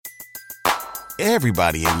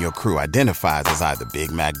Everybody in your crew identifies as either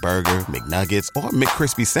Big Mac Burger, McNuggets, or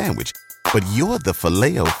McCrispy Sandwich. But you're the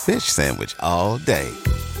Filet-O-Fish Sandwich all day.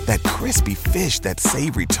 That crispy fish, that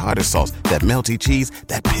savory tartar sauce, that melty cheese,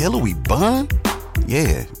 that pillowy bun.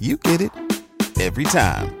 Yeah, you get it. Every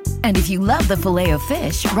time. And if you love the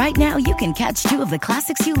Filet-O-Fish, right now you can catch two of the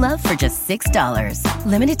classics you love for just $6.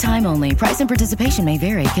 Limited time only. Price and participation may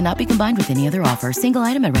vary. Cannot be combined with any other offer. Single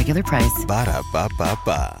item at regular price.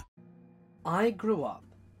 Ba-da-ba-ba-ba. I grew up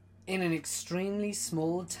in an extremely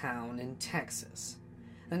small town in Texas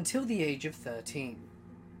until the age of 13,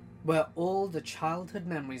 where all the childhood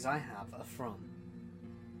memories I have are from.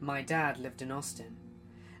 My dad lived in Austin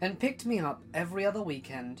and picked me up every other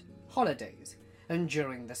weekend, holidays, and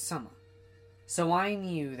during the summer, so I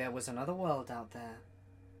knew there was another world out there.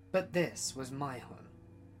 But this was my home.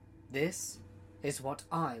 This is what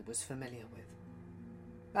I was familiar with.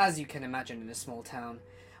 As you can imagine, in a small town,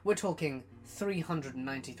 we're talking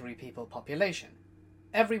 393 people population.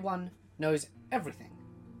 Everyone knows everything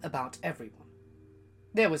about everyone.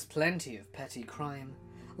 There was plenty of petty crime,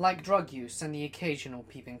 like drug use and the occasional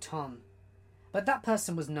peeping Tom. But that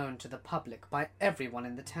person was known to the public by everyone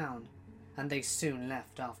in the town, and they soon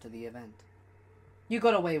left after the event. You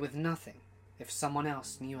got away with nothing if someone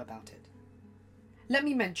else knew about it. Let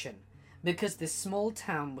me mention, because this small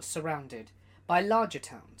town was surrounded by larger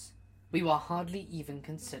towns, we were hardly even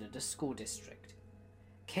considered a school district.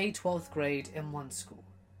 K-12th grade in one school,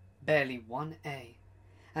 barely 1A,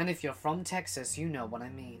 and if you're from Texas, you know what I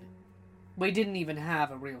mean. We didn't even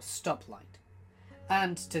have a real stoplight,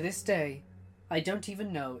 and to this day, I don't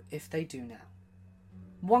even know if they do now.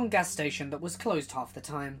 One gas station that was closed half the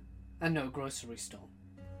time, and no grocery store.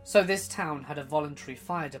 So this town had a voluntary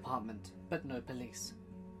fire department, but no police.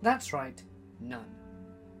 That's right, none.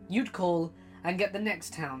 You'd call and get the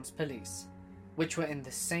next town's police, which were in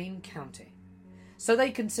the same county. So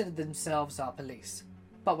they considered themselves our police,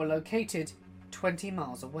 but were located 20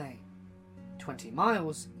 miles away. 20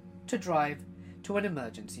 miles to drive to an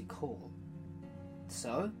emergency call.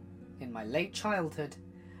 So, in my late childhood,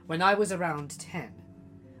 when I was around 10,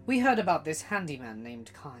 we heard about this handyman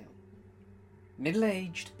named Kyle.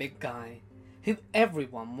 Middle-aged, big guy, who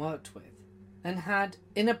everyone worked with, and had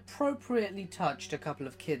inappropriately touched a couple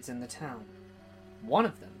of kids in the town. One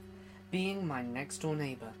of them being my next-door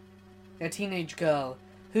neighbor, a teenage girl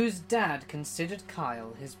whose dad considered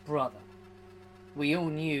Kyle his brother. We all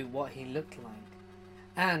knew what he looked like,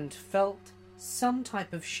 and felt some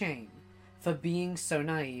type of shame for being so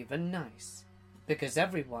naive and nice, because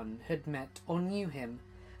everyone had met or knew him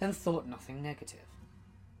and thought nothing negative.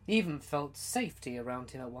 Even felt safety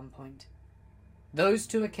around him at one point. Those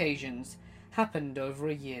two occasions happened over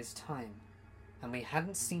a year's time, and we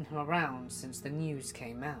hadn't seen him around since the news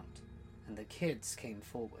came out and the kids came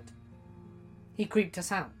forward. He creeped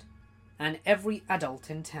us out, and every adult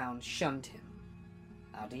in town shunned him.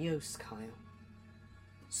 Adios, Kyle.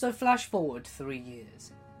 So flash forward 3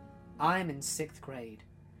 years. I'm in 6th grade,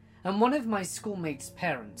 and one of my schoolmates'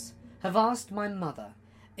 parents have asked my mother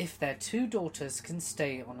if their 2 daughters can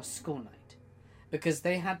stay on a school night, because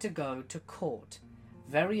they had to go to court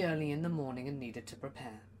very early in the morning and needed to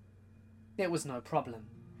prepare. It was no problem,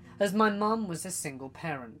 as my mum was a single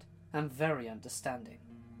parent and very understanding.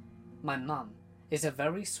 My mum is a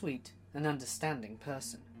very sweet and understanding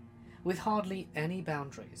person, with hardly any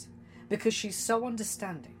boundaries, because she's so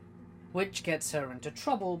understanding, which gets her into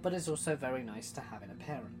trouble but is also very nice to have in a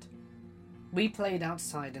parent. We played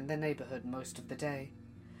outside in the neighbourhood most of the day,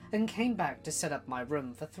 and came back to set up my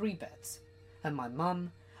room for 3 beds, and my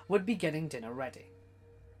mum would be getting dinner ready.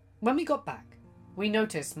 When we got back, we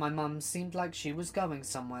noticed my mum seemed like she was going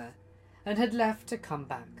somewhere, and had left to come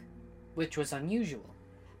back, which was unusual,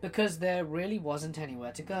 because there really wasn't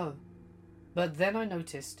anywhere to go. But then I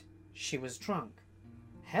noticed she was drunk,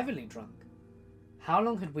 heavily drunk. How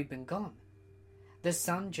long had we been gone? The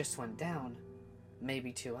sun just went down,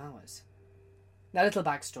 maybe 2 hours. A little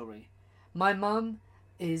backstory. My mum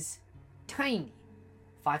is tiny,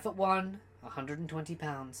 5'1", 120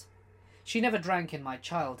 pounds. She never drank in my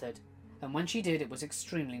childhood, and when she did it was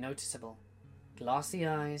extremely noticeable. Glassy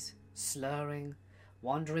eyes, slurring,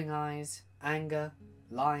 wandering eyes, anger,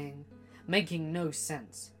 lying, making no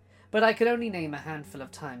sense, but I could only name a handful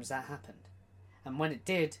of times that happened, and when it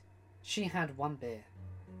did, she had 1 beer.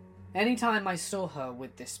 Any time I saw her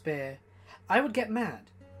with this beer, I would get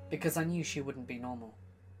mad, because I knew she wouldn't be normal.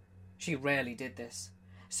 She rarely did this,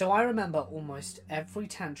 so I remember almost every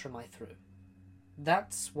tantrum I threw.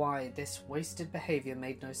 That's why this wasted behaviour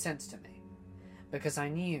made no sense to me, because I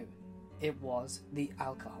knew it was the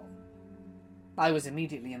alcohol. I was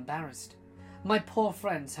immediately embarrassed, My poor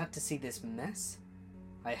friends had to see this mess.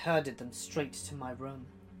 I herded them straight to my room,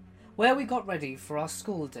 where we got ready for our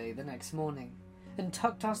school day the next morning and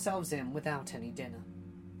tucked ourselves in without any dinner.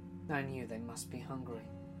 I knew they must be hungry,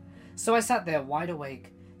 so I sat there wide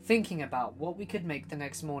awake, thinking about what we could make the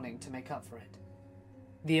next morning to make up for it.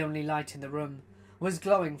 The only light in the room was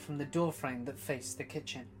glowing from the doorframe that faced the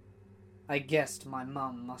kitchen. I guessed my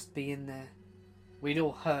mum must be in there. We'd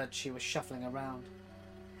all heard she was shuffling around.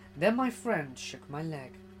 Then my friend shook my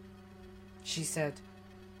leg. She said,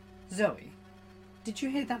 "Zoe, did you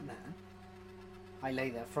hear that man?" I lay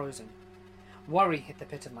there frozen. Worry hit the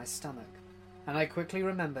pit of my stomach, and I quickly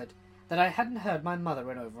remembered that I hadn't heard my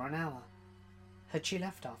mother in over an hour. Had she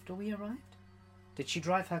left after we arrived? Did she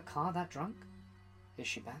drive her car that drunk? Is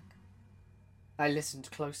she back? I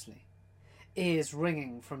listened closely, ears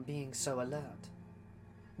ringing from being so alert.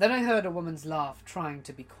 Then I heard a woman's laugh, trying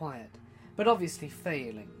to be quiet, but obviously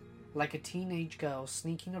failing, like a teenage girl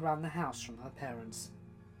sneaking around the house from her parents.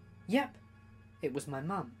 Yep, it was my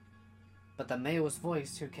mum, but the male's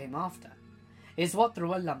voice who came after is what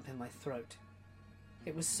threw a lump in my throat.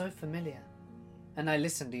 It was so familiar, and I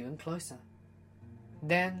listened even closer.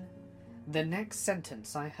 Then, the next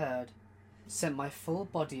sentence I heard sent my full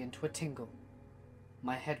body into a tingle.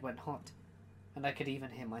 My head went hot, and I could even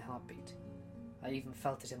hear my heartbeat. I even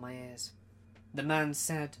felt it in my ears. The man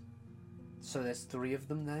said, "So there's 3 of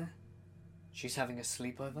them there? She's having a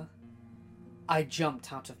sleepover?" I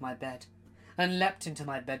jumped out of my bed and leapt into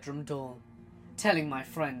my bedroom door, telling my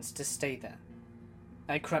friends to stay there.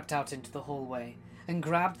 I crept out into the hallway and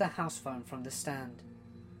grabbed the house phone from the stand.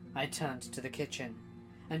 I turned to the kitchen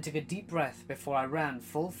and took a deep breath before I ran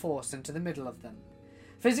full force into the middle of them,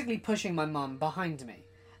 physically pushing my mum behind me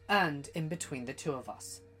and in between the two of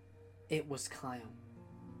us. It was Kyle.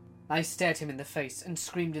 I stared him in the face and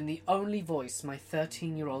screamed in the only voice my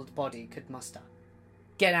 13-year-old body could muster.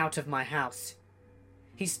 "Get out of my house!"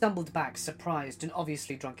 He stumbled back, surprised and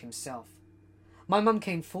obviously drunk himself. My mum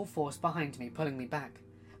came full force behind me, pulling me back,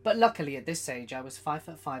 but luckily at this age I was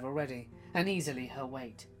 5'5" already, and easily her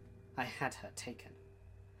weight. I had her taken.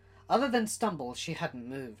 Other than stumble, she hadn't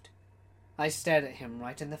moved. I stared at him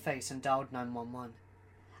right in the face and dialed 911.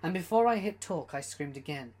 And before I hit talk, I screamed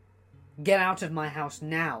again, "Get out of my house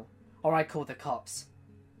now, or I call the cops."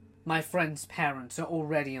 My friend's parents are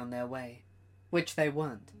already on their way, which they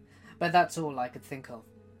weren't, but that's all I could think of.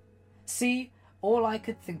 See, all I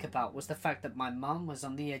could think about was the fact that my mum was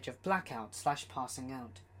on the edge of blackout/passing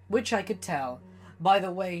out, which I could tell by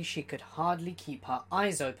the way she could hardly keep her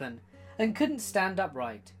eyes open and couldn't stand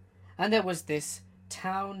upright, and there was this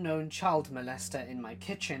town-known child molester in my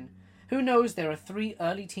kitchen who knows there are 3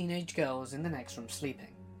 early teenage girls in the next room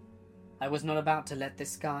sleeping. I was not about to let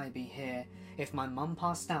this guy be here if my mum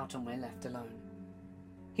passed out and we're left alone.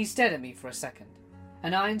 He stared at me for a second,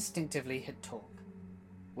 and I instinctively hit talk.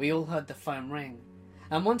 We all heard the phone ring,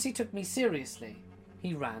 and once he took me seriously,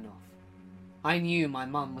 he ran off. I knew my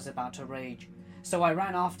mum was about to rage, so I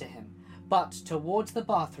ran after him, but towards the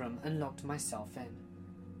bathroom and locked myself in.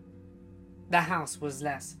 The house was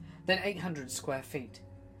less than 800 square feet,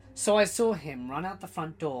 so I saw him run out the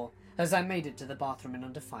front door as I made it to the bathroom in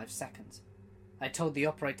under 5 seconds. I told the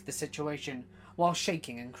operator the situation while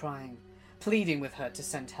shaking and crying, pleading with her to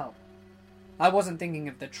send help. I wasn't thinking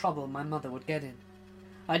of the trouble my mother would get in.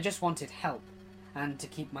 I just wanted help and to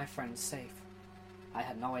keep my friends safe. I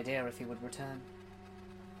had no idea if he would return.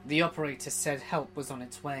 The operator said help was on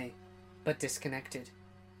its way, but disconnected.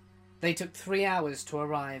 They took 3 hours to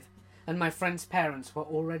arrive, and my friend's parents were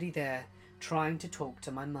already there trying to talk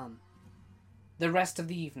to my mum. The rest of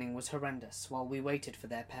the evening was horrendous while we waited for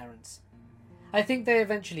their parents. I think they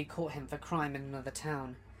eventually caught him for crime in another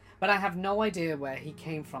town, but I have no idea where he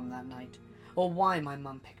came from that night or why my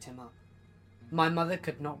mum picked him up. My mother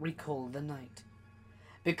could not recall the night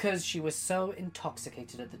because she was so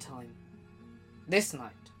intoxicated at the time. This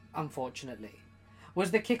night, unfortunately, was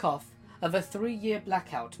the kick-off of a 3-year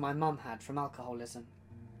blackout my mum had from alcoholism.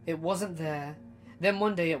 It wasn't there, then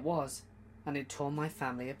one day it was, and it tore my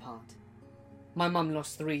family apart. My mum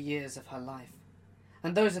lost 3 years of her life,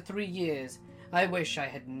 and those are 3 years I wish I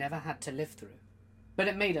had never had to live through. But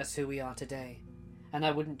it made us who we are today, and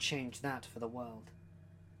I wouldn't change that for the world.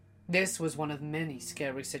 This was one of many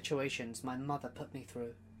scary situations my mother put me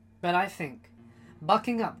through, but I think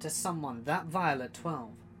bucking up to someone that vile at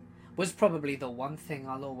 12 was probably the one thing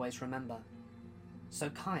I'll always remember. So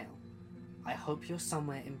Kyle, I hope you're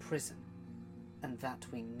somewhere in prison, and that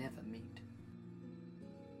we never meet.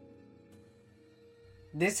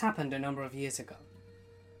 This happened a number of years ago.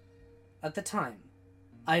 At the time,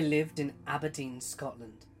 I lived in Aberdeen,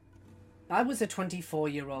 Scotland. I was a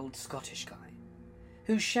 24-year-old Scottish guy,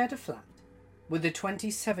 who shared a flat with a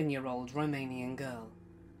 27-year-old Romanian girl.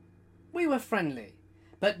 We were friendly,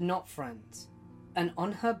 but not friends, and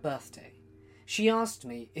on her birthday, she asked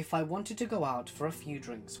me if I wanted to go out for a few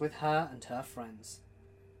drinks with her and her friends.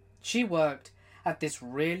 She worked at this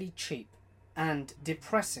really cheap and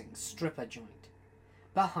depressing stripper joint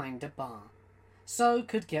behind a bar, so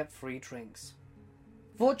could get free drinks.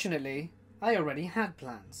 Fortunately, I already had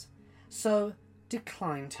plans, so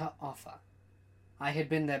declined her offer. I had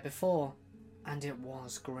been there before, and it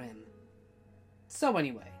was grim. So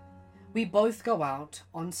anyway, we both go out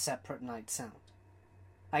on separate nights out.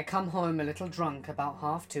 I come home a little drunk about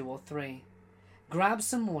 2:30 or 3, grab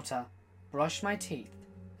some water, brush my teeth,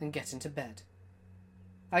 and get into bed.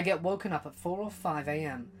 I get woken up at 4 or 5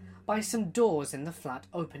 a.m. by some doors in the flat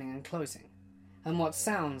opening and closing, and what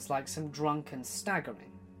sounds like some drunken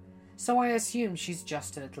staggering, so I assume she's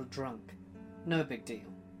just a little drunk. No big deal.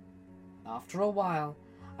 After a while,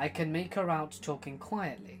 I can make her out talking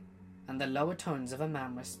quietly, and the lower tones of a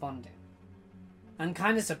man responding. I'm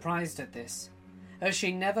kinda surprised at this, as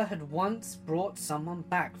she never had once brought someone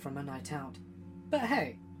back from a night out. But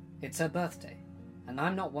hey, it's her birthday, and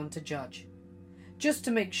I'm not one to judge. Just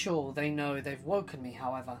to make sure they know they've woken me,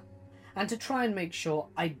 however, and to try and make sure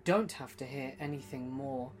I don't have to hear anything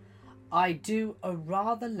more, I do a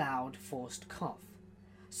rather loud forced cough,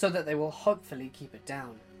 so that they will hopefully keep it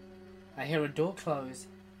down. I hear a door close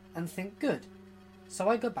and think good, so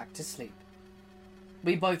I go back to sleep.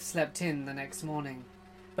 We both slept in the next morning,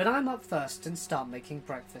 but I'm up first and start making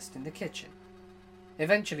breakfast in the kitchen.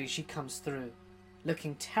 Eventually she comes through,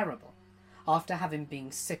 looking terrible after having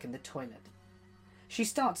been sick in the toilet. She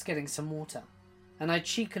starts getting some water, and I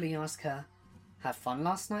cheekily ask her, "Have fun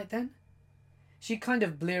last night then?" She kind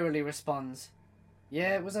of blearily responds,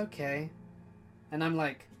 "Yeah, it was okay." And I'm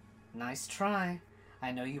like, "Nice try.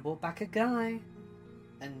 I know you brought back a guy."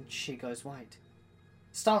 And she goes white.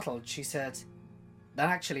 Startled, she said, "That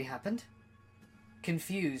actually happened?"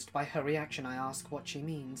 Confused by her reaction, I ask what she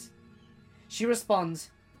means. She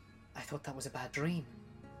responds, "I thought that was a bad dream."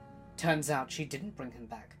 Turns out she didn't bring him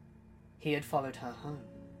back. He had followed her home.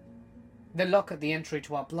 The lock at the entry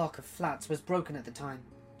to our block of flats was broken at the time.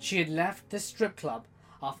 She had left the strip club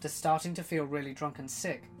after starting to feel really drunk and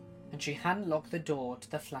sick, and she hadn't locked the door to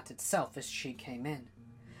the flat itself as she came in,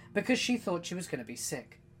 because she thought she was going to be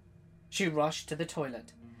sick. She rushed to the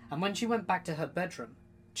toilet, and when she went back to her bedroom,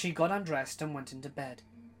 she got undressed and went into bed.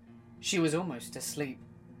 She was almost asleep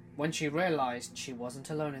when she realized she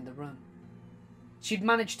wasn't alone in the room. She'd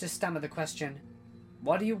managed to stammer the question,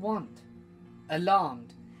 "What do you want?"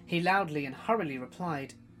 Alarmed, he loudly and hurriedly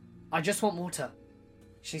replied, "I just want water."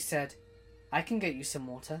 She said, "I can get you some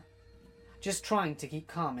water," just trying to keep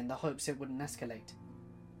calm in the hopes it wouldn't escalate.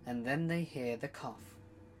 And then they hear the cough.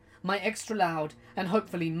 My extra loud and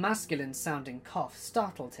hopefully masculine sounding cough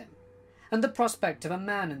startled him, and the prospect of a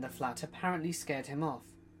man in the flat apparently scared him off,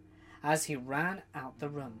 as he ran out the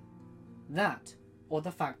room. That, or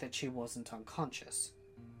the fact that she wasn't unconscious.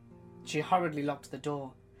 She hurriedly locked the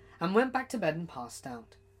door, and went back to bed and passed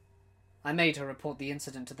out. I made her report the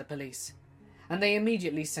incident to the police, and they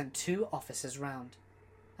immediately sent 2 officers round,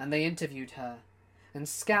 and they interviewed her, and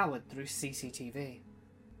scoured through CCTV.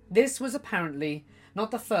 This was apparently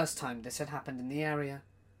not the first time this had happened in the area,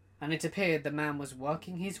 and it appeared the man was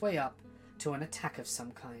working his way up to an attack of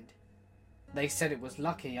some kind. They said it was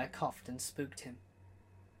lucky I coughed and spooked him.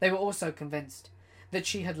 They were also convinced that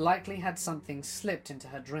she had likely had something slipped into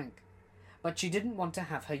her drink, but she didn't want to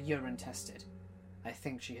have her urine tested. I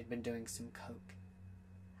think she had been doing some coke.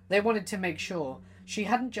 They wanted to make sure she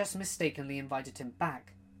hadn't just mistakenly invited him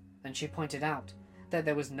back, and she pointed out that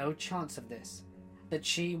there was no chance of this, that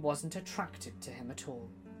she wasn't attracted to him at all.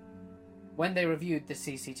 When they reviewed the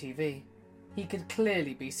CCTV, he could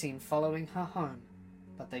clearly be seen following her home,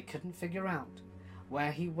 but they couldn't figure out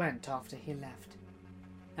where he went after he left.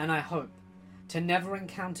 And I hope to never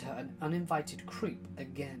encounter an uninvited creep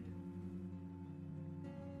again.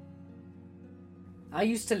 I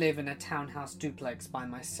used to live in a townhouse duplex by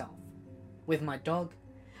myself, with my dog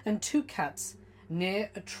and 2 cats near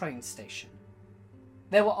a train station.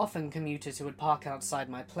 There were often commuters who would park outside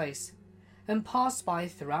my place and pass by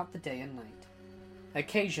throughout the day and night.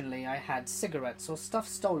 Occasionally I had cigarettes or stuff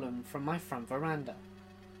stolen from my front veranda.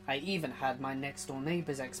 I even had my next-door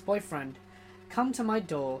neighbour's ex-boyfriend come to my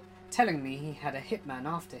door telling me he had a hitman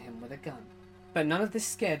after him with a gun. But none of this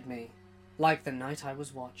scared me, like the night I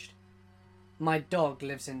was watched. My dog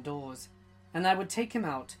lives indoors, and I would take him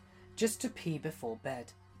out just to pee before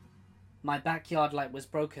bed. My backyard light was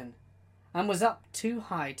broken, and was up too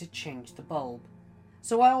high to change the bulb,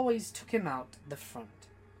 so I always took him out the front.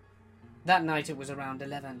 That night it was around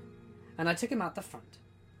 11, and I took him out the front.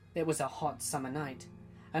 It was a hot summer night,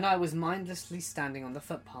 and I was mindlessly standing on the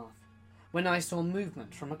footpath when I saw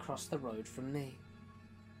movement from across the road from me.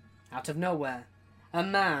 Out of nowhere, a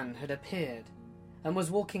man had appeared and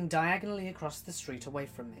was walking diagonally across the street away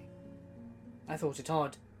from me. I thought it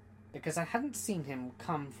odd, because I hadn't seen him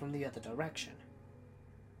come from the other direction.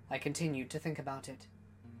 I continued to think about it.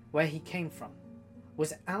 Where he came from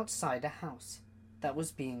was outside a house that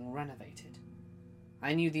was being renovated.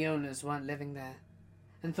 I knew the owners weren't living there,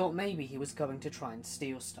 and thought maybe he was going to try and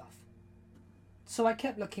steal stuff. So I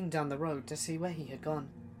kept looking down the road to see where he had gone.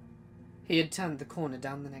 He had turned the corner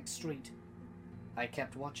down the next street. I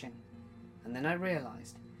kept watching, and then I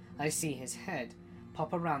realized I see his head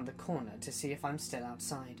pop around the corner to see if I'm still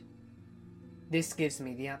outside. This gives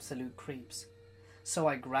me the absolute creeps, so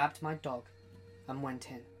I grabbed my dog and went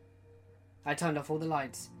in. I turned off all the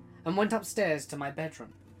lights and went upstairs to my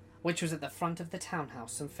bedroom, which was at the front of the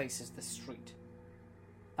townhouse and faces the street.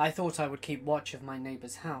 I thought I would keep watch of my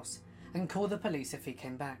neighbour's house and call the police if he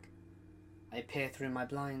came back. I peer through my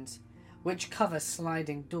blinds, which cover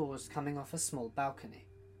sliding doors coming off a small balcony,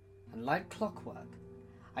 and like clockwork,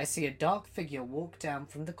 I see a dark figure walk down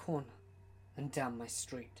from the corner and down my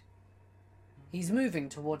street. He's moving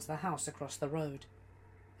towards the house across the road,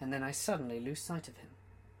 and then I suddenly lose sight of him.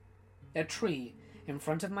 A tree in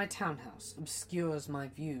front of my townhouse obscures my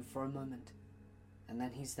view for a moment, and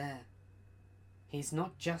then he's there. He's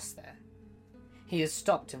not just there. He has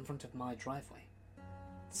stopped in front of my driveway,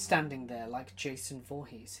 standing there like Jason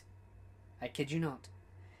Voorhees. I kid you not.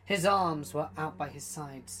 His arms were out by his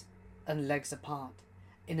sides and legs apart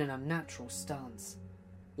in an unnatural stance,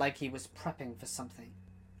 like he was prepping for something,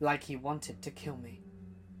 like he wanted to kill me.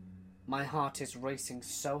 My heart is racing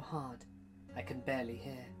so hard I can barely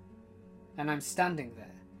hear, and I'm standing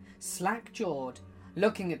there, slack-jawed,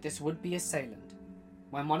 looking at this would-be assailant,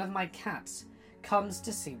 when one of my cats comes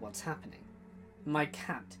to see what's happening. My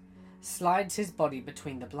cat slides his body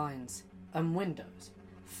between the blinds and windows,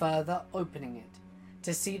 further opening it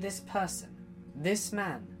to see this person, this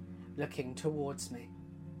man, looking towards me.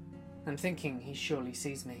 I'm thinking he surely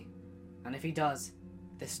sees me, and if he does,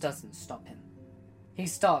 this doesn't stop him. He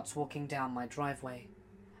starts walking down my driveway,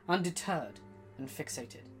 undeterred and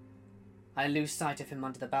fixated. I lose sight of him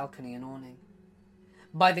under the balcony and awning.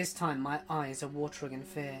 By this time my eyes are watering in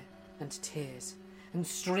fear and tears and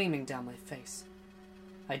streaming down my face.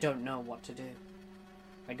 I don't know what to do.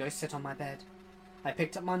 I go sit on my bed. I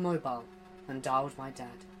picked up my mobile and dialed my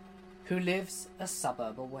dad, who lives a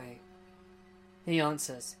suburb away. He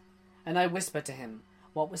answers, and I whisper to him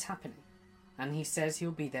what was happening, and he says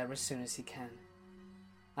he'll be there as soon as he can.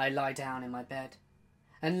 I lie down in my bed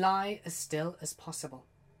and lie as still as possible,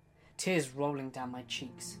 tears rolling down my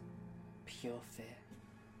cheeks. Pure fear,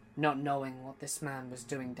 not knowing what this man was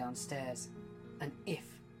doing downstairs, and if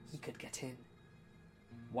he could get in.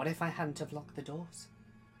 What if I hadn't have locked the doors?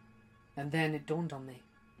 And then it dawned on me.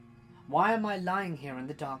 Why am I lying here in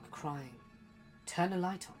the dark crying? Turn a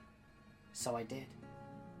light on. So I did.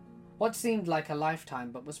 What seemed like a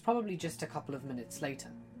lifetime but was probably just a couple of minutes later,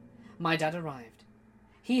 my dad arrived.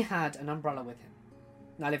 He had an umbrella with him.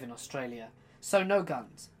 I live in Australia, so no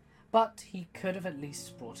guns, but he could have at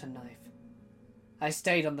least brought a knife. I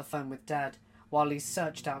stayed on the phone with Dad while he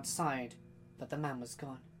searched outside, but the man was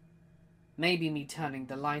gone. Maybe me turning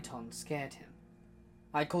the light on scared him.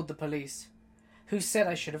 I called the police, who said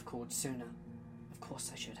I should have called sooner. Of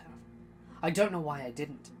course I should have. I don't know why I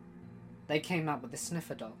didn't. They came out with a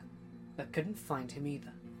sniffer dog, but couldn't find him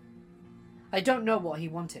either. I don't know what he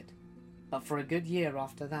wanted, but for a good year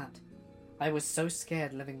after that, I was so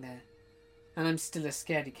scared living there, and I'm still a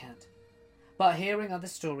scaredy cat. But hearing other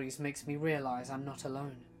stories makes me realize I'm not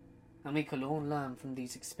alone, and we can all learn from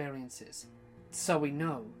these experiences, so we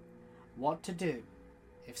know what to do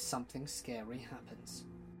if something scary happens.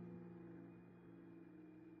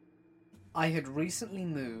 I had recently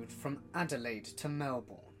moved from Adelaide to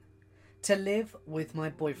Melbourne to live with my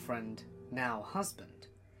boyfriend, now husband,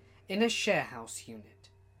 in a sharehouse unit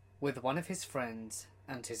with one of his friends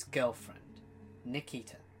and his girlfriend,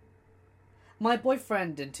 Nikita. My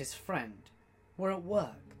boyfriend and his friend were at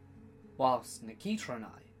work, whilst Nikita and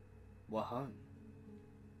I were home.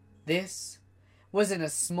 This was in a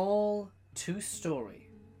small 2-story,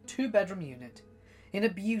 2-bedroom unit in a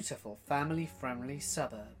beautiful family-friendly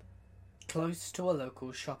suburb, close to a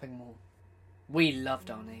local shopping mall. We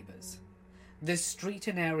loved our neighbours, the street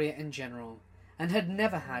and area in general, and had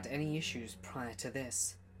never had any issues prior to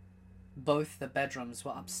this. Both the bedrooms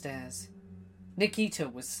were upstairs. Nikita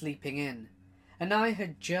was sleeping in, and I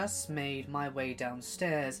had just made my way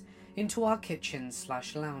downstairs into our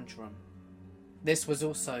kitchen/lounge room, This was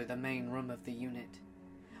also the main room of the unit,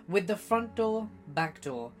 with the front door, back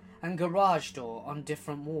door, and garage door on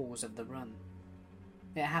different walls of the room.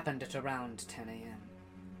 It happened at around 10 a.m.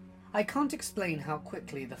 I can't explain how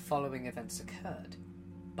quickly the following events occurred,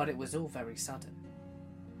 but it was all very sudden.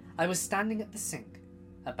 I was standing at the sink,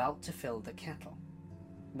 about to fill the kettle,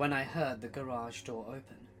 when I heard the garage door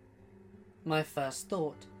open. My first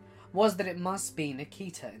thought was that it must be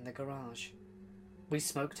Nikita in the garage. We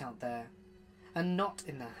smoked out there, and not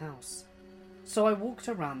in the house, so I walked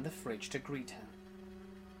around the fridge to greet her.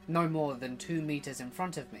 No more than 2 meters in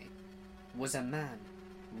front of me was a man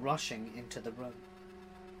rushing into the room.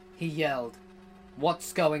 He yelled,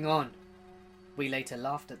 "What's going on?" We later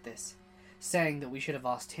laughed at this, saying that we should have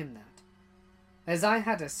asked him that. As I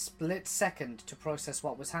had a split second to process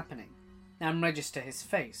what was happening and register his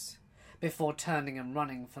face before turning and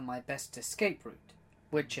running for my best escape route,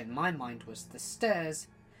 which in my mind was the stairs,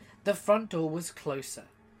 the front door was closer,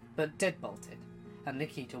 but deadbolted, and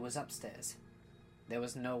Nikita was upstairs. There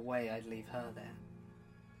was no way I'd leave her there.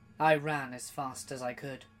 I ran as fast as I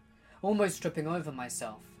could, almost tripping over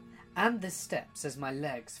myself and the steps as my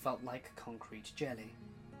legs felt like concrete jelly,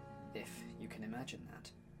 if you can imagine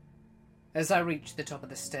that. As I reached the top of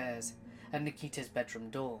the stairs and Nikita's bedroom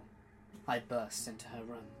door, I burst into her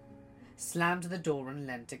room, slammed the door and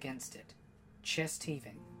leant against it, chest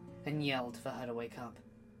heaving, and yelled for her to wake up.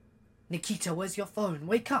 "Nikita, where's your phone?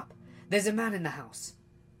 Wake up! There's a man in the house!"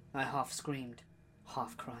 I half screamed,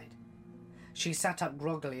 half cried. She sat up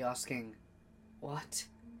groggily asking, "What?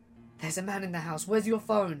 There's a man in the house. Where's your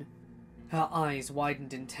phone?" Her eyes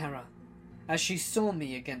widened in terror as she saw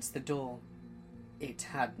me against the door. It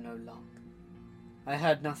had no lock. I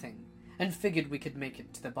heard nothing and figured we could make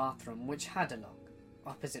it to the bathroom, which had a lock,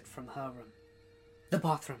 opposite from her room. The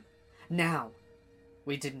bathroom! Now!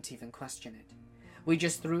 We didn't even question it. We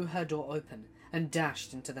just threw her door open and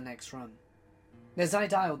dashed into the next room. As I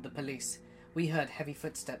dialed the police, we heard heavy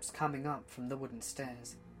footsteps coming up from the wooden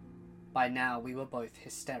stairs. By now we were both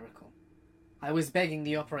hysterical. I was begging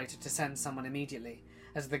the operator to send someone immediately,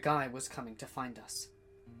 as the guy was coming to find us.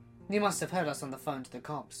 He must have heard us on the phone to the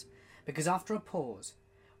cops, because after a pause,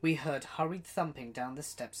 we heard hurried thumping down the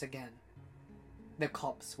steps again. The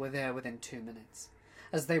cops were there within 2 minutes,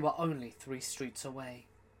 as they were only 3 streets away.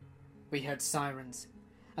 We heard sirens,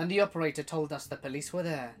 and the operator told us the police were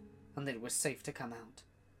there and that it was safe to come out.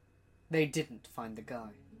 They didn't find the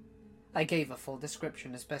guy. I gave a full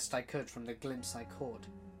description as best I could from the glimpse I caught,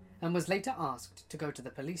 and was later asked to go to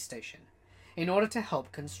the police station in order to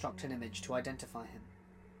help construct an image to identify him.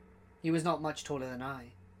 He was not much taller than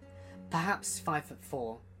I, perhaps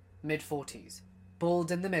 5'4", mid-40s,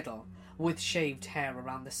 bald in the middle, with shaved hair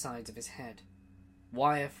around the sides of his head,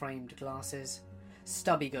 wire-framed glasses,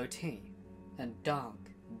 stubby goatee, and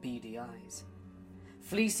dark, beady eyes.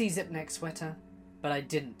 Fleecy zip-neck sweater, but I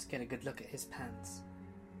didn't get a good look at his pants.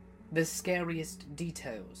 The scariest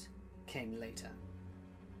details came later.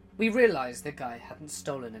 We realized the guy hadn't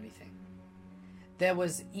stolen anything. There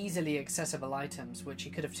was easily accessible items which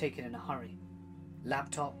he could have taken in a hurry.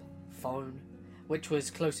 Laptop, phone, which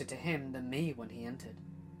was closer to him than me when he entered,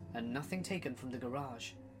 and nothing taken from the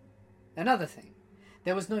garage. Another thing,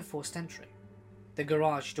 there was no forced entry. The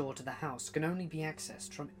garage door to the house can only be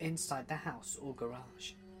accessed from inside the house or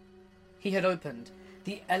garage. He had opened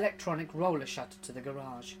the electronic roller shutter to the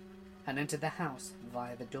garage and entered the house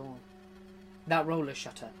via the door. That roller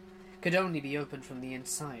shutter could only be opened from the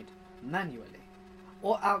inside, manually,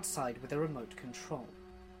 or outside with a remote control,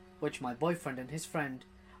 which my boyfriend and his friend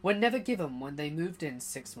were never given when they moved in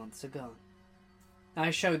 6 months ago. I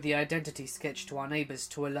showed the identity sketch to our neighbours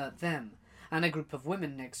to alert them and a group of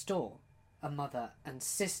women next door, a mother and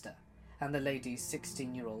sister, and the lady's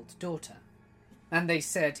 16-year-old daughter, and they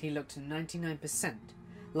said he looked 99%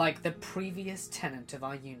 like the previous tenant of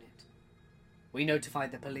our unit. We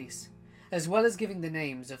notified the police, as well as giving the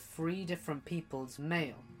names of 3 different people's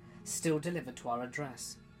mail still delivered to our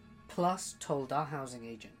address, plus told our housing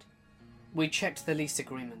agent. We checked the lease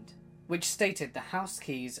agreement, which stated the house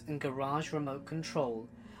keys and garage remote control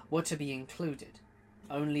were to be included.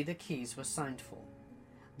 Only the keys were signed for.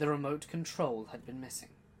 The remote control had been missing.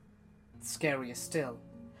 Scarier still,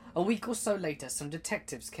 a week or so later some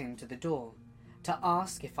detectives came to the door to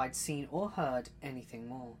ask if I'd seen or heard anything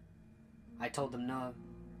more. I told them no.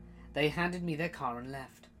 They handed me their car and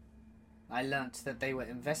left. I learnt that they were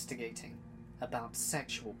investigating about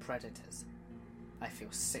sexual predators. I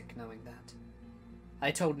feel sick knowing that.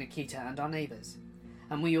 I told Nikita and our neighbours,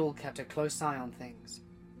 and we all kept a close eye on things,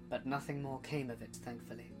 but nothing more came of it,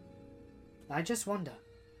 thankfully. I just wonder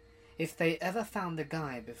if they ever found the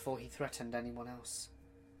guy before he threatened anyone else.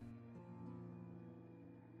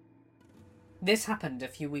 This happened a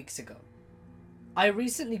few weeks ago. I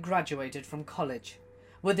recently graduated from college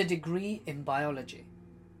with a degree in biology,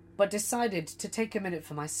 but decided to take a minute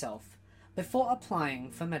for myself before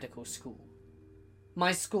applying for medical school.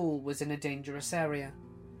 My school was in a dangerous area,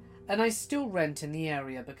 and I still rent in the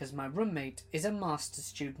area because my roommate is a master's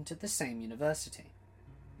student at the same university.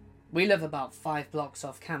 We live about 5 blocks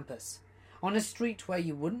off campus, on a street where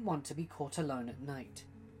you wouldn't want to be caught alone at night.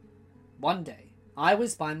 One day, I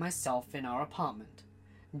was by myself in our apartment,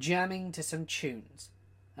 jamming to some tunes,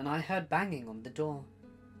 and I heard banging on the door.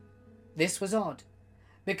 This was odd,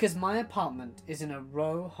 because my apartment is in a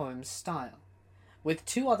row home style, with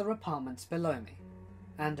 2 other apartments below me,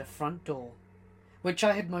 and a front door, which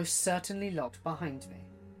I had most certainly locked behind me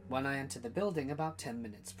when I entered the building about 10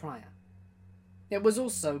 minutes prior. It was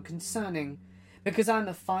also concerning, because I'm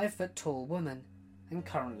a 5-foot-tall woman, and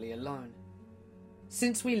currently alone.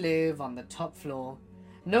 Since we live on the top floor,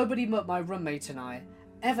 nobody but my roommate and I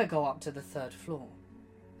ever go up to the 3rd floor,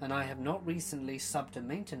 and I have not recently subbed a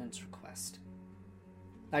maintenance request.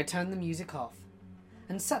 I turned the music off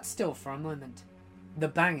and sat still for a moment. The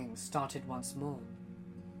banging started once more.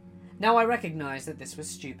 Now I recognized that this was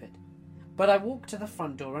stupid, but I walked to the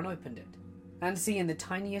front door and opened it, and see in the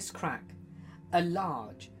tiniest crack a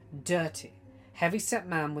large, dirty, heavy-set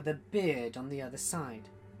man with a beard on the other side.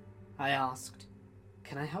 I asked,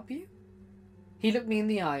 "Can I help you?" He looked me in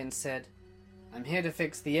the eye and said, "I'm here to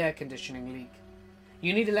fix the air conditioning leak.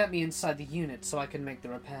 You need to let me inside the unit so I can make the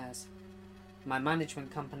repairs. My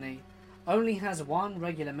management company only has 1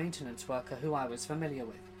 regular maintenance worker who I was familiar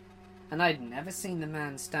with, and I'd never seen the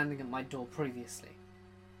man standing at my door previously."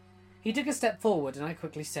 He took a step forward and I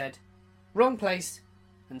quickly said, "Wrong place,"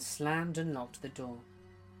 and slammed and locked the door.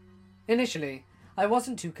 Initially, I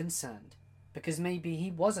wasn't too concerned, because maybe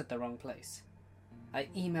he was at the wrong place. I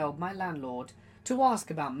emailed my landlord to ask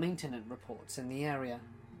about maintenance reports in the area,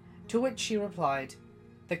 to which she replied,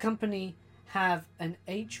 "The company have an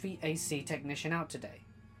HVAC technician out today,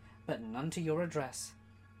 but none to your address."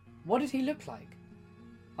 What did he look like?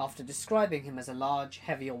 After describing him as a large,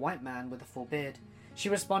 heavier white man with a full beard, she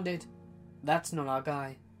responded, "That's not our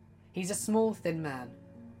guy. He's a small, thin man.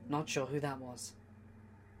 Not sure who that was."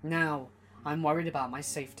 Now, I'm worried about my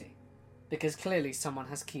safety, because clearly someone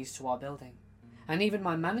has keys to our building, and even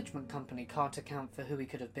my management company can't account for who he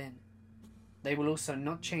could have been. They will also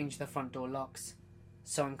not change the front door locks,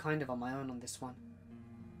 so I'm kind of on my own on this one.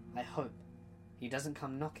 I hope he doesn't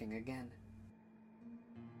come knocking again.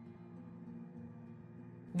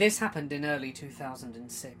 This happened in early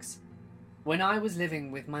 2006, when I was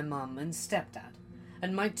living with my mum and stepdad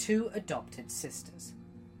and my 2 adopted sisters.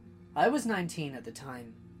 I was 19 at the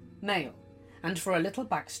time, male, and for a little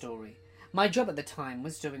backstory, my job at the time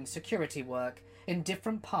was doing security work in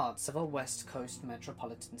different parts of a West Coast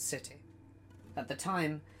metropolitan city. At the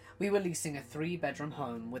time, we were leasing a 3-bedroom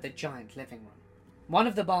home with a giant living room. One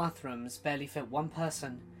of the bathrooms barely fit 1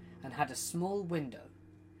 person and had a small window.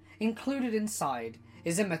 Included inside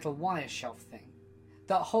is a metal wire shelf thing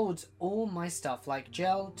that holds all my stuff like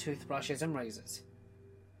gel, toothbrushes and razors.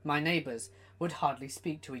 My neighbours would hardly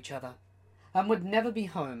speak to each other and would never be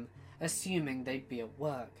home, assuming they'd be at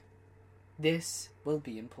work. This will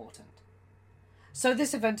be important. So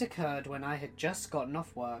this event occurred when I had just gotten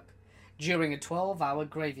off work during a 12-hour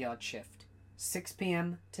graveyard shift, 6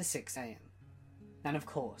 p.m. to 6 a.m. And of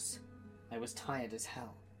course, I was tired as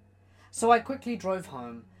hell. So I quickly drove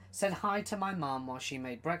home, said hi to my mum while she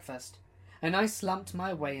made breakfast, and I slumped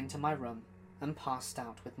my way into my room and passed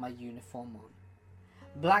out with my uniform on.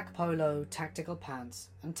 Black polo, tactical pants,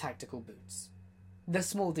 and tactical boots. The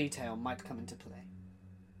small detail might come into play.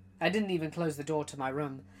 I didn't even close the door to my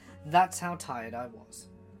room. That's how tired I was.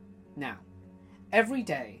 Now, every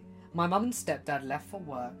day, my mum and stepdad left for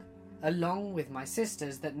work, along with my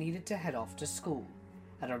sisters that needed to head off to school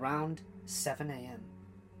at around 7 a.m.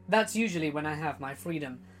 That's usually when I have my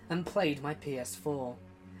freedom and played my PS4,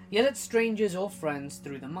 yell at strangers or friends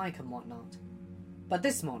through the mic and whatnot. But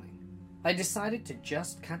this morning, I decided to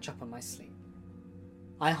just catch up on my sleep.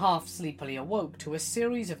 I half sleepily awoke to a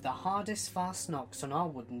series of the hardest fast knocks on our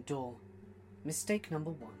wooden door. Mistake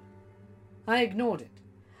number 1. I ignored it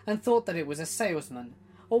and thought that it was a salesman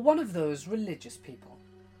or one of those religious people.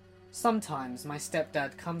 Sometimes my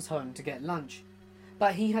stepdad comes home to get lunch,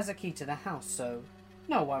 but he has a key to the house, so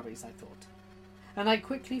no worries, I thought, and I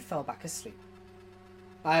quickly fell back asleep.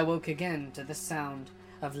 I awoke again to the sound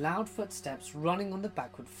of loud footsteps running on the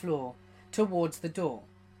backward floor towards the door,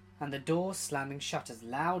 and the door slamming shut as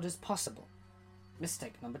loud as possible.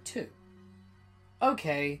 Mistake number 2.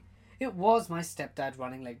 Okay, it was my stepdad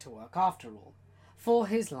running late to work after all, for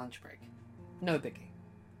his lunch break. No biggie.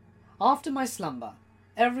 After my slumber,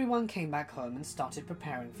 everyone came back home and started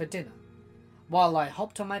preparing for dinner, while I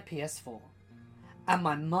hopped on my PS4, and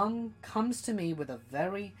my mum comes to me with a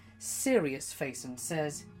very serious face and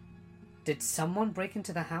says, "Did someone break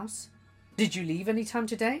into the house? Did you leave any time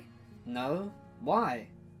today?" "No. Why?"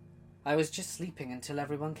 "I was just sleeping until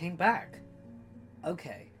everyone came back."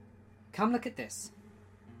 "Okay, come look at this."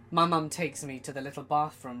 My mum takes me to the little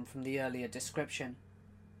bathroom from the earlier description.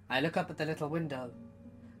 I look up at the little window.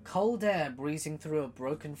 Cold air breezing through a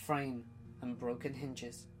broken frame and broken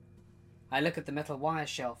hinges. I look at the metal wire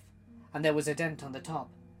shelf, and there was a dent on the top,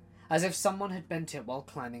 as if someone had bent it while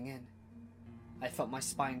climbing in. I felt my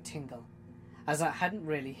spine tingle, as that hadn't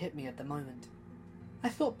really hit me at the moment. I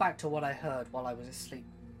thought back to what I heard while I was asleep.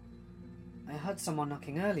 I heard someone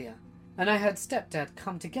knocking earlier, and I heard Stepdad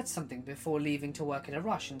come to get something before leaving to work in a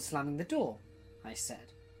rush and slamming the door, I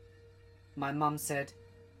said. My mum said,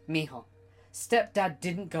 "Mijo, Stepdad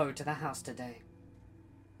didn't go to the house today."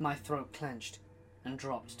 My throat clenched and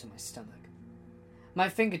dropped to my stomach. My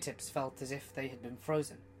fingertips felt as if they had been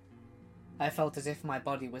frozen. I felt as if my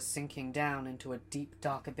body was sinking down into a deep,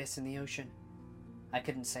 dark abyss in the ocean. I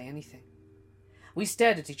couldn't say anything. We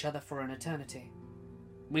stared at each other for an eternity.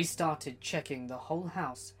 We started checking the whole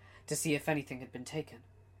house to see if anything had been taken.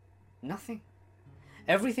 Nothing.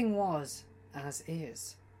 Everything was as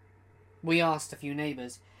is. We asked a few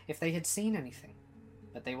neighbours if they had seen anything,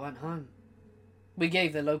 but they weren't home. We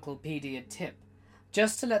gave the local PD a tip,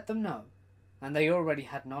 just to let them know, and they already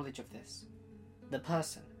had knowledge of this. The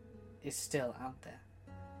person is still out there.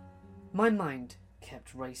 My mind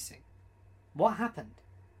kept racing. What happened?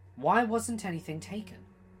 Why wasn't anything taken?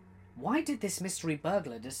 Why did this mystery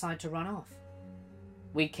burglar decide to run off?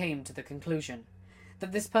 We came to the conclusion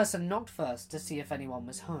that this person knocked first to see if anyone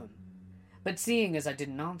was home, but seeing as I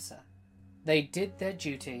didn't answer, they did their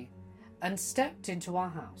duty and stepped into our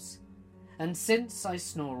house. And since I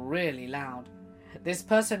snore really loud, this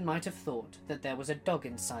person might have thought that there was a dog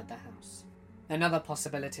inside the house. Another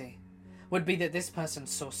possibility would be that this person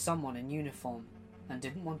saw someone in uniform and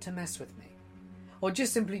didn't want to mess with me, or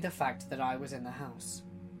just simply the fact that I was in the house.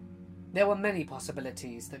 There were many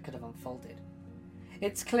possibilities that could have unfolded.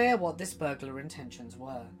 It's clear what this burglar intentions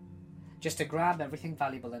were, just to grab everything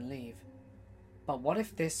valuable and leave. But what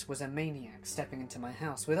if this was a maniac stepping into my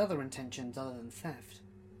house with other intentions other than theft?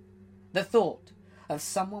 The thought of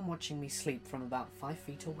someone watching me sleep from about 5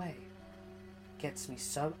 feet away gets me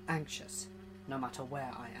so anxious no matter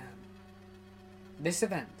where I am. This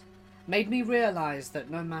event made me realize that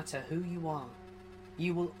no matter who you are,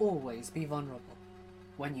 you will always be vulnerable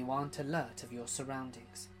when you aren't alert of your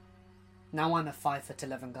surroundings. Now I'm a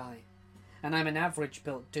 5'11" guy, and I'm an average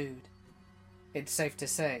built dude. It's safe to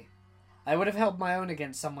say, I would have held my own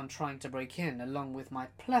against someone trying to break in along with my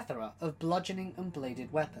plethora of bludgeoning and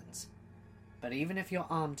bladed weapons. But even if you're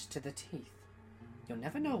armed to the teeth, you'll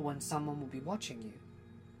never know when someone will be watching you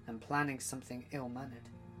and planning something ill-mannered.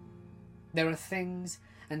 There are things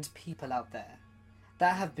and people out there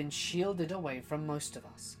that have been shielded away from most of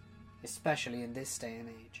us, especially in this day and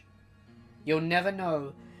age. You'll never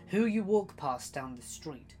know who you walk past down the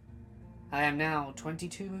street. I am now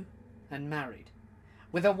 22 and married,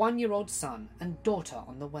 with a 1-year-old son and daughter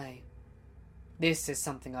on the way. This is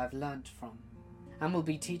something I've learnt from, and will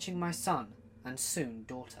be teaching my son and soon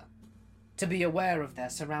daughter, to be aware of their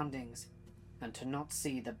surroundings, and to not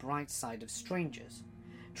see the bright side of strangers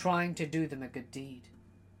trying to do them a good deed.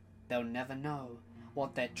 They'll never know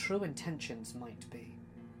what their true intentions might be.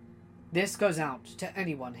 This goes out to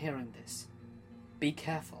anyone hearing this. Be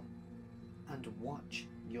careful and watch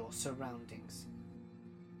your surroundings.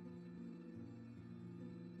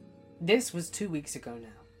 This was 2 weeks ago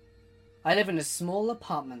now. I live in a small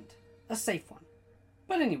apartment, a safe one.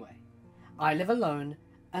 But anyway, I live alone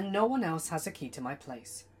and no one else has a key to my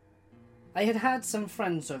place. I had had some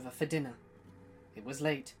friends over for dinner. It was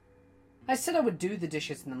late. I said I would do the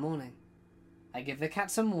dishes in the morning. I give the cat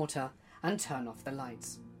some water and turn off the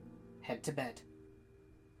lights. Head to bed.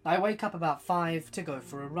 I wake up about 5 to go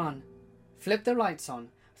for a run, flip the lights on,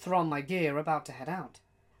 throw on my gear about to head out,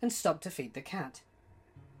 and stop to feed the cat.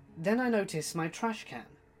 Then I notice my trash can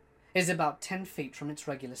is about 10 feet from its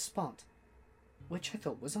regular spot, which I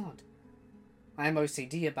thought was odd. I am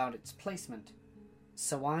OCD about its placement,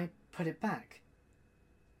 so I put it back.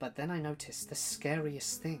 But then I notice the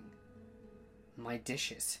scariest thing. My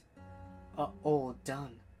dishes are all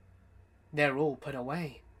done. They're all put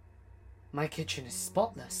away. My kitchen is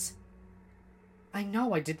spotless. I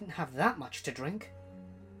know I didn't have that much to drink.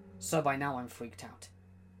 So by now I'm freaked out.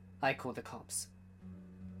 I call the cops.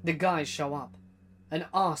 The guys show up and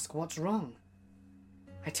ask what's wrong.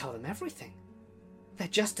 I tell them everything. they're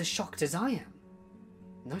just as shocked as I am.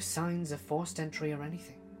 No signs of forced entry or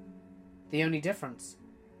anything. The only difference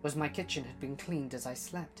was my kitchen had been cleaned as I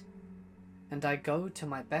slept, and I go to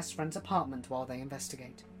my best friend's apartment while they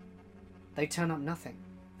investigate. They turn up nothing.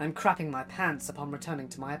 I'm crapping my pants upon returning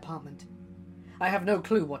to my apartment. I have no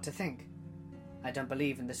clue what to think. I don't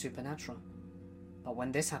believe in the supernatural, but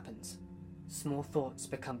when this happens, small thoughts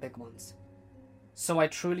become big ones. So I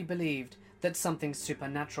truly believed that something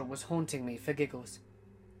supernatural was haunting me for giggles.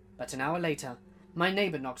 But an hour later, my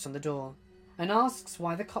neighbour knocks on the door and asks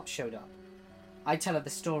why the cops showed up. I tell her the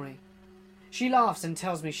story. She laughs and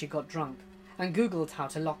tells me she got drunk and googled how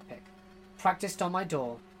to lockpick, practiced on my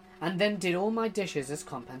door, and then did all my dishes as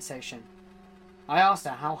compensation. I asked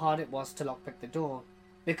her how hard it was to lockpick the door,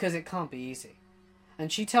 because it can't be easy,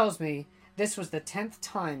 and she tells me this was the 10th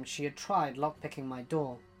time she had tried lockpicking my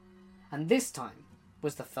door, and this time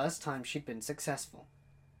was the first time she'd been successful.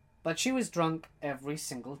 But she was drunk every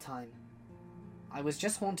single time. I was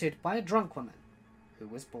just haunted by a drunk woman who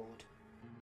was bored.